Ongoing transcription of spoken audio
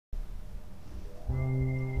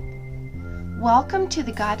Welcome to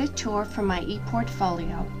the guided tour for my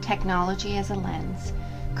ePortfolio, Technology as a Lens,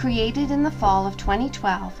 created in the fall of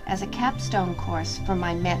 2012 as a capstone course for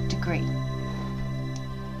my MET degree.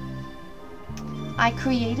 I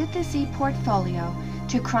created this ePortfolio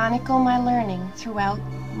to chronicle my learning throughout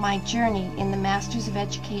my journey in the Masters of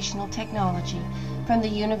Educational Technology from the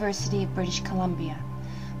University of British Columbia.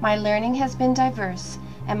 My learning has been diverse,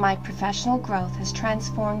 and my professional growth has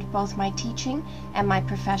transformed both my teaching and my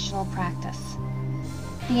professional practice.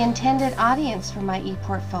 The intended audience for my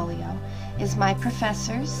ePortfolio is my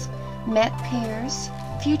professors, MET peers,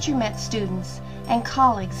 future MET students, and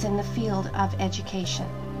colleagues in the field of education.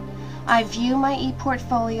 I view my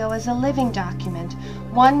ePortfolio as a living document,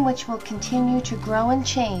 one which will continue to grow and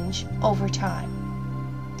change over time.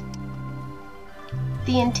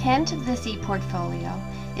 The intent of this ePortfolio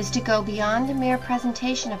is to go beyond a mere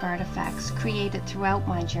presentation of artifacts created throughout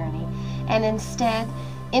my journey, and instead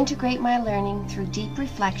integrate my learning through deep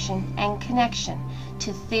reflection and connection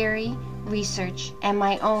to theory, research, and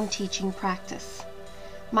my own teaching practice.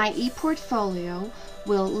 My ePortfolio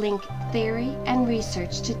will link theory and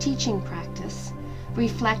research to teaching practice,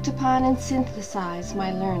 reflect upon and synthesize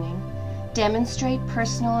my learning, demonstrate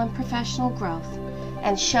personal and professional growth,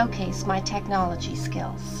 and showcase my technology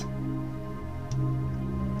skills.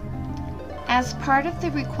 As part of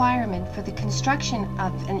the requirement for the construction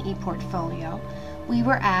of an ePortfolio, we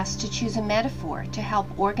were asked to choose a metaphor to help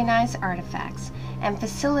organize artifacts and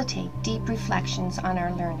facilitate deep reflections on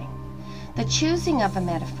our learning. The choosing of a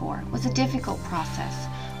metaphor was a difficult process,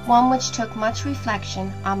 one which took much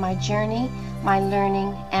reflection on my journey, my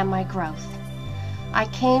learning, and my growth. I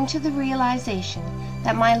came to the realization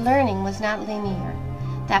that my learning was not linear,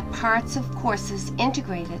 that parts of courses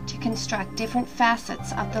integrated to construct different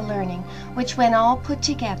facets of the learning, which when all put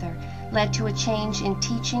together led to a change in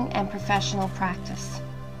teaching and professional practice.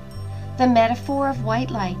 The metaphor of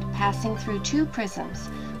white light passing through two prisms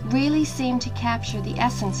really seemed to capture the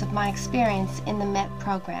essence of my experience in the MET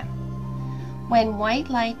program. When white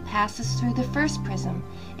light passes through the first prism,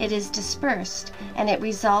 it is dispersed and it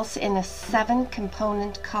results in 7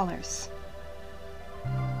 component colors.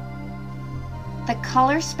 The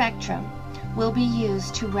color spectrum will be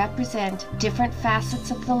used to represent different facets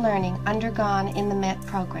of the learning undergone in the MET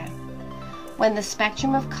program. When the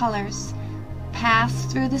spectrum of colors pass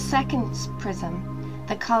through the second prism,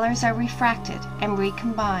 the colors are refracted and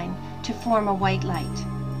recombine to form a white light.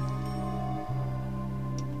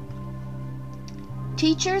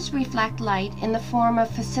 Teachers reflect light in the form of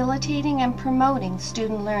facilitating and promoting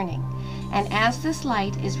student learning, and as this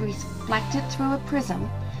light is reflected through a prism,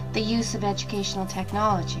 the use of educational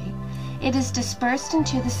technology, it is dispersed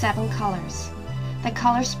into the 7 colors. The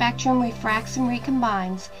color spectrum refracts and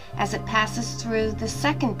recombines as it passes through the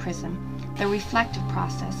second prism, the reflective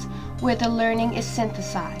process, where the learning is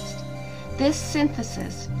synthesized. This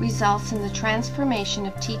synthesis results in the transformation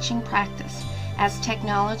of teaching practice as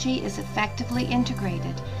technology is effectively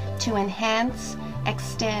integrated to enhance,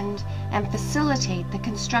 extend, and facilitate the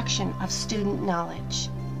construction of student knowledge.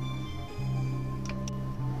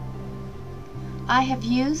 I have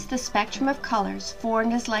used the spectrum of colors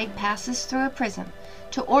formed as light passes through a prism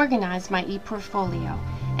to organize my ePortfolio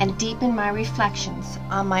and deepen my reflections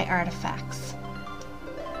on my artifacts.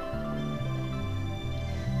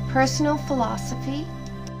 Personal philosophy,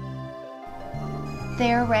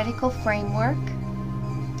 theoretical framework,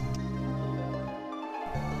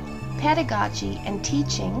 pedagogy and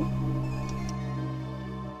teaching,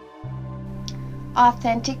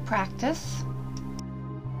 authentic practice,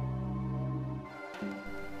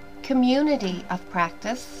 community of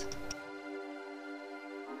practice,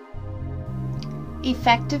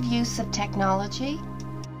 effective use of technology,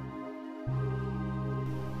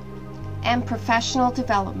 and professional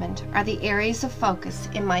development are the areas of focus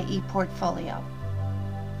in my ePortfolio.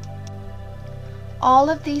 All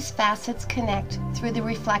of these facets connect through the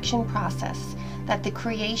reflection process that the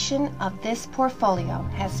creation of this portfolio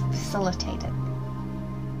has facilitated.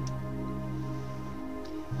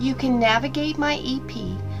 You can navigate my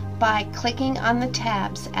EP by clicking on the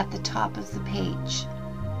tabs at the top of the page,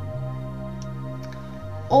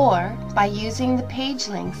 or by using the page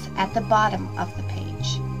links at the bottom of the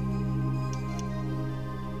page.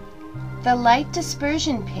 The light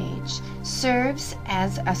dispersion page serves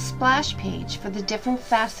as a splash page for the different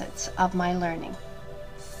facets of my learning.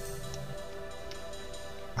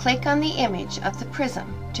 Click on the image of the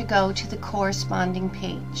prism to go to the corresponding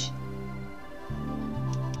page.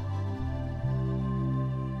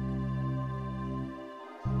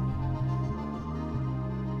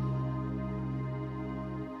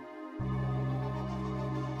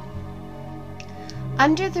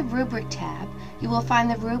 Under the Rubric tab, you will find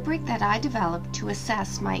the rubric that I developed to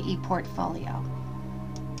assess my ePortfolio.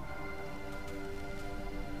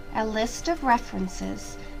 A list of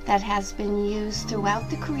references that has been used throughout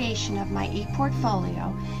the creation of my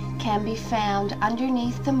ePortfolio can be found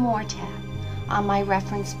underneath the More tab on my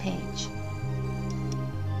reference page.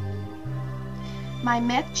 My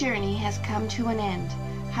MET journey has come to an end,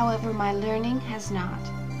 however my learning has not.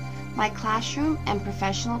 My classroom and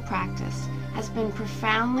professional practice has been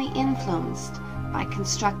profoundly influenced by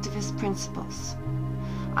constructivist principles.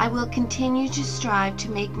 I will continue to strive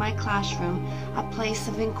to make my classroom a place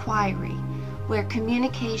of inquiry, where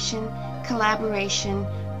communication, collaboration,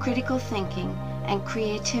 critical thinking, and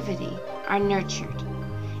creativity are nurtured.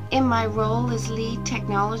 In my role as lead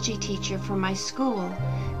technology teacher for my school,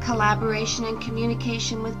 collaboration and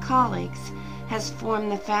communication with colleagues has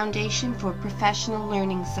formed the foundation for professional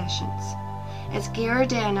learning sessions. As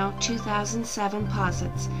Giordano 2007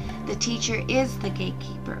 posits, the teacher is the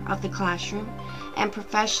gatekeeper of the classroom, and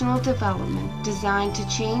professional development designed to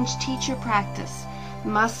change teacher practice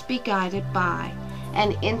must be guided by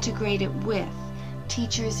and integrated with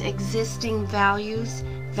teachers' existing values,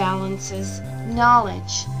 valences,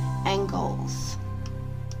 knowledge, and goals.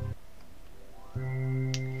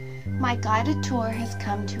 My guided tour has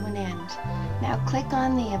come to an end. Now click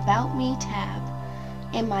on the About Me tab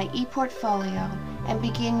in my ePortfolio and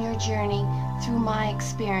begin your journey through my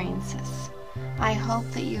experiences. I hope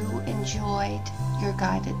that you enjoyed your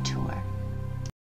guided tour.